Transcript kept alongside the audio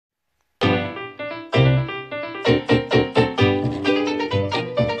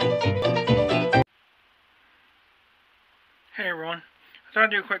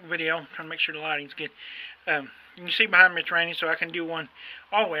to do a quick video. I'm trying to make sure the lighting's good. You can see behind me it's raining, so I can do one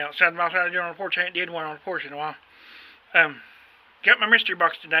all the way outside. I'll try to do it on the porch. I ain't did one on the porch in a while. Got my mystery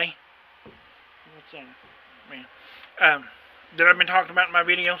box today. What's that? Man. That I've been talking about in my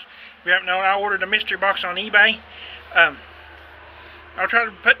videos. If you haven't known, I ordered a mystery box on eBay. I'll try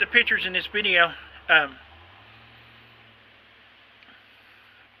to put the pictures in this video.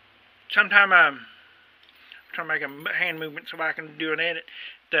 Sometime I'm trying to make a hand movement so I can do an edit.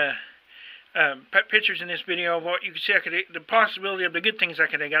 Put pictures in this video of what you can see. The possibility of the good things I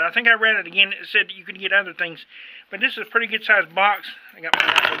could have got. I think I read it again. It said that you could get other things, but this is a pretty good sized box. I forgot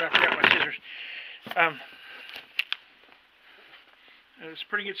my scissors. It's a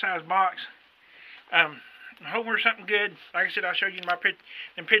pretty good sized box. I'm hoping for something good. Like I said, I'll show you my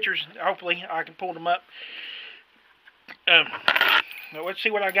pictures. Hopefully, I can pull them up. Now let's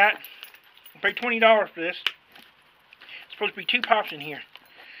see what I got. I paid $20 for this. It's supposed to be 2 pops in here.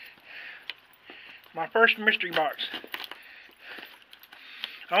 My first mystery box.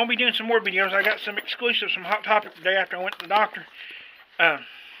 I won't be doing some more videos. I got some exclusives from Hot Topic today after I went to the doctor. I'm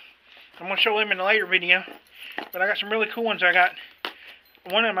going to show them in a later video. But I got some really cool ones I got.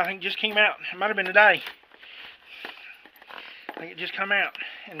 One of them I think just came out. It might have been today. I think it just come out.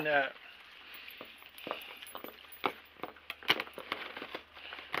 And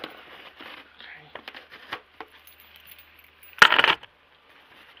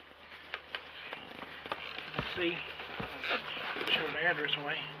see, show the address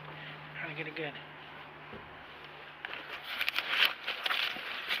away. Trying to get it good.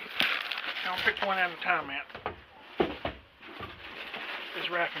 I'll pick one at a time out. Just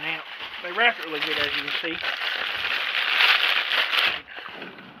wrapping out. They wrap it really good, as you can see.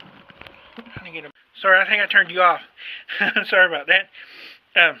 Trying to get them. Sorry, I think I turned you off. Sorry about that.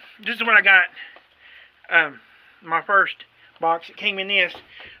 This is what I got. My first box. It came in this.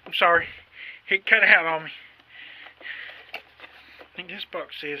 I'm sorry. It cut out on me. I think this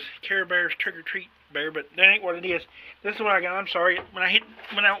box says Care Bears Trick or Treat Bear, but that ain't what it is. This is what I got. I'm sorry. When I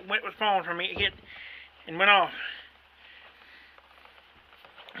went with falling from me, it hit and went off.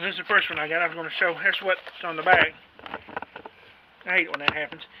 And this is the first one I got. I was going to show. That's what's on the back. I hate it when that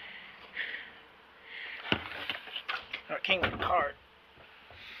happens. Oh, it came with a card.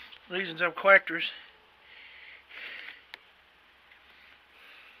 Legions of Collectors.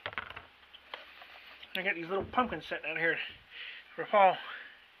 I got these little pumpkins sitting out here for fall.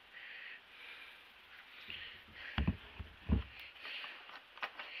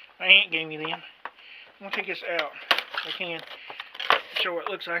 My aunt gave me them. I'm going to take this out if I can. Show what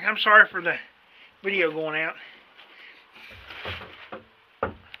it looks like. I'm sorry for the video going out.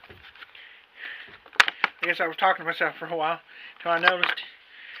 I guess I was talking to myself for a while until I noticed.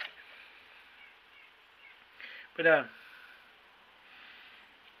 But that's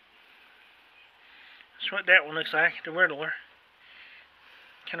what that one looks like, the Riddler.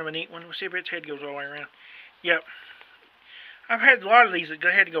 Kind of a neat one. We'll see if its head goes all the way around. Yep. I've had a lot of these that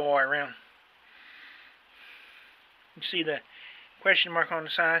had to go all the way around. You see the question mark on the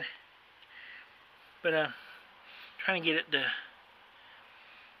side. But trying to get it to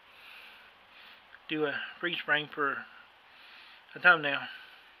do a freeze frame for a thumbnail.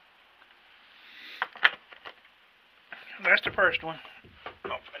 That's the first one. Oh,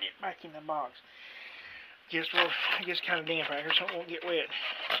 put it back in the box. It gets kind of damp out here, so it won't get wet.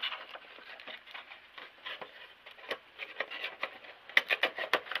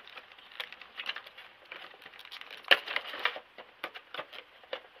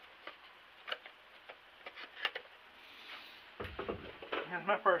 That's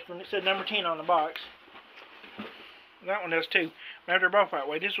my first one. It said number 10 on the box. That one does too. But they're both that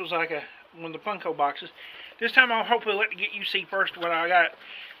way. This was like one of the Funko boxes. This time I'll hopefully let you see first what I got.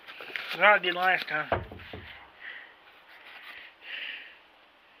 As I did last time.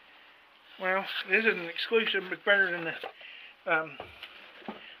 Well, this is an exclusive, but better than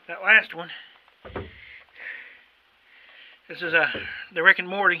that last one. This is the Rick and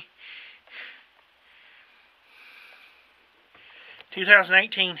Morty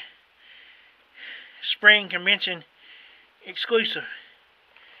 2018 Spring Convention exclusive.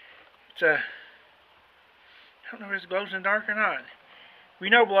 It's I don't know if it glows in the dark or not. If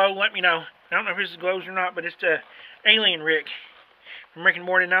you know below, let me know. I don't know if this glows or not, but it's the Alien Rick from Rick and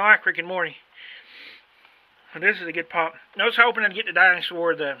Morty. And I like Rick and Morty. Well, this is a good pop. I was hoping I'd get the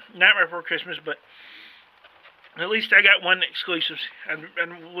Dinosaur, the Nightmare Before Christmas, but at least I got one exclusive. I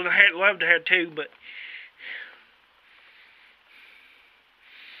would have loved to have two, but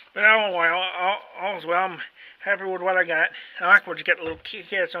all is well. I'm happy with what I got. I like what you got the little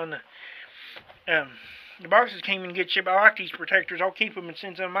cats on the The boxes came in good shape. I like these protectors. I'll keep them and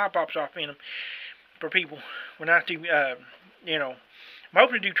send some of my pops off in them for people when I do, you know, I'm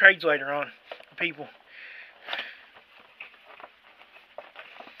hoping to do trades later on for people.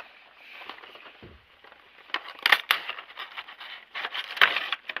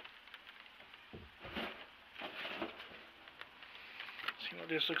 See what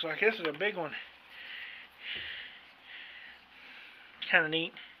this looks like. This is a big one. Kind of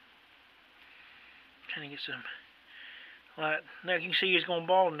neat. Trying to get some light. Now you can see he's going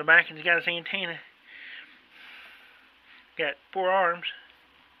bald in the back and he's got his antenna. Got 4 arms.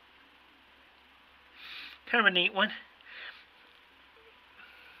 Kind of a neat one.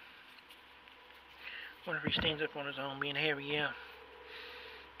 Wonder if he stands up on his own being heavy, yeah.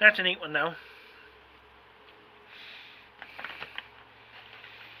 That's a neat one though.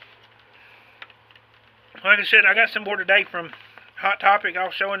 Like I said, I got some more today from Hot Topic.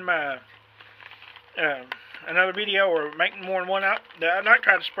 I'll show in my another video or making more than one out. I might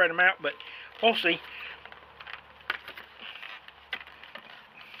try to spread them out, but we'll see.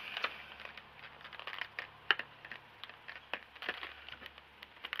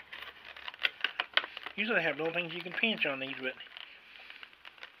 Usually they have little things you can pinch on these, but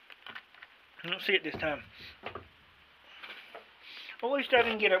I don't see it this time. Well, at least I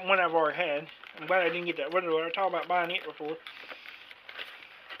didn't get one I've already had. I'm glad I didn't get that Riddler. I talked about buying it before.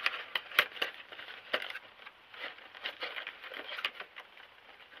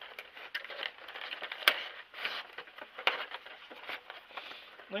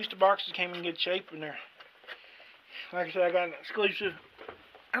 At least the boxes came in good shape, and they're, like I said, I got an exclusive.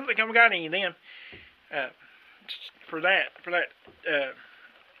 I don't think I've got any of them for that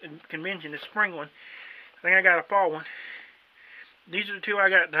convention, the spring one. I think I got a fall one. These are the 2 I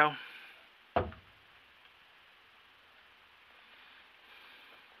got though.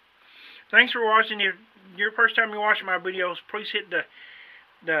 Thanks for watching. If your first time you're watching my videos, please hit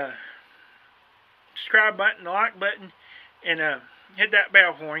the subscribe button, the like button, and hit that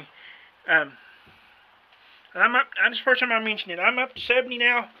bell for me. I'm up. This is the first time I mentioned it. I'm up to 70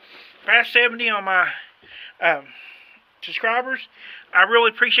 now, past 70 on my subscribers. I really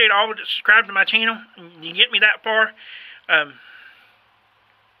appreciate all that subscribe to my channel. You get me that far. I'd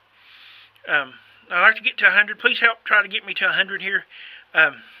like to get to 100. Please help try to get me to 100 here.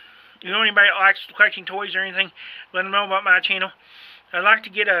 If you know anybody that likes collecting toys or anything, let them know about my channel. I'd like to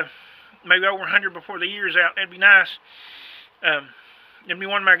get maybe over 100 before the year's out. That'd be nice. That'd be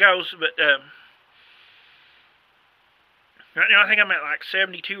one of my goals. But right now I think I'm at like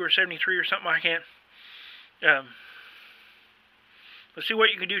 72 or 73 or something like that. Let's see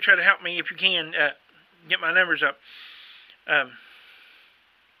what you can do. Try to help me if you can get my numbers up. I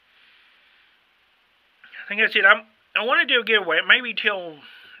think that's it. I want to do a giveaway. It may be till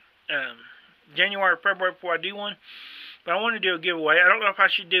January or February before I do one, but I want to do a giveaway. I don't know if I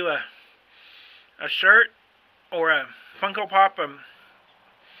should do a shirt or a Funko Pop.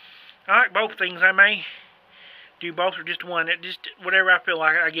 I like both things. I may do both or just one. It just whatever I feel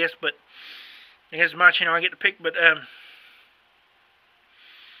like, I guess. But I guess it's my channel. I get to pick. But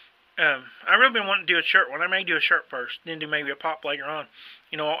I really been wanting to do a shirt one. I may do a shirt first, then do maybe a pop later on.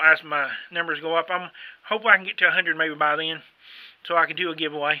 You know, as my numbers go up. I'm hoping I can get to 100 maybe by then, so I can do a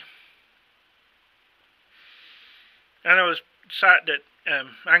giveaway. I know it's a site that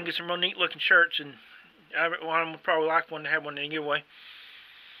I can get some real neat looking shirts, and I would probably like one to have one in a giveaway.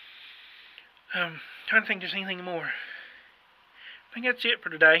 Trying to think if there's anything more. I think that's it for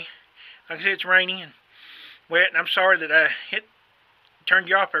today. Like I said, it's raining and wet, and I'm sorry that I turned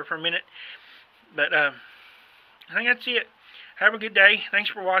you off there for a minute. But I think that's it. Have a good day. Thanks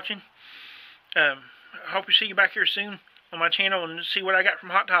for watching. I hope to see you back here soon on my channel and see what I got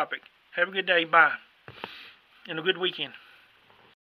from Hot Topic. Have a good day. Bye. And a good weekend.